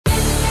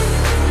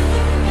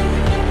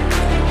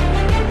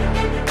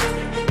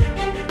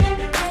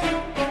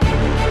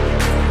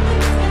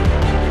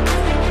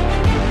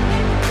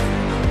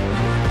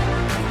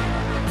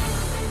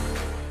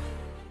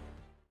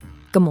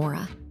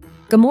Gamora.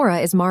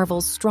 Gamora is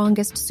Marvel's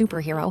strongest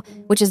superhero,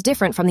 which is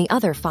different from the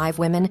other 5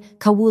 women,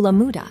 Kawula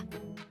Muda.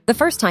 The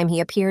first time he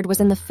appeared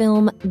was in the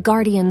film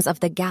Guardians of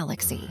the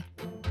Galaxy.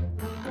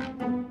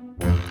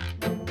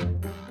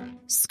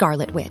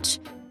 Scarlet Witch.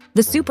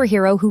 The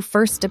superhero who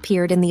first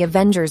appeared in the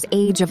Avengers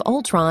Age of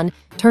Ultron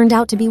turned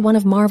out to be one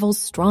of Marvel's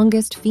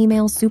strongest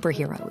female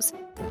superheroes.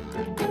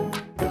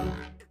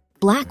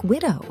 Black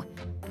Widow.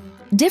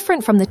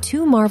 Different from the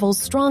 2 Marvel's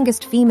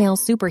strongest female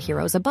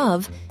superheroes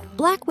above,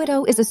 Black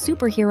Widow is a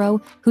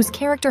superhero whose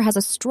character has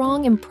a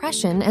strong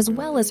impression as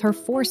well as her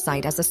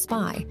foresight as a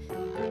spy.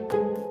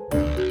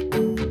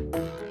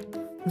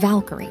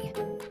 Valkyrie.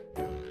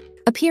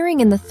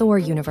 Appearing in the Thor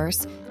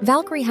universe,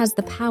 Valkyrie has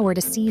the power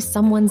to see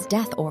someone's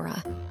death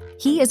aura.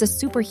 He is a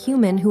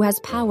superhuman who has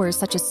powers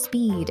such as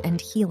speed and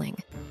healing.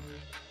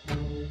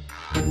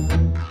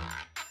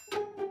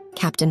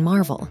 Captain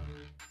Marvel.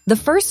 The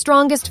first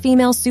strongest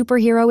female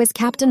superhero is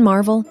Captain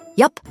Marvel.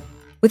 Yup.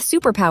 With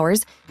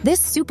superpowers,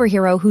 this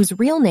superhero, whose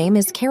real name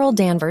is Carol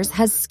Danvers,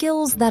 has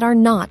skills that are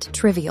not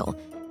trivial.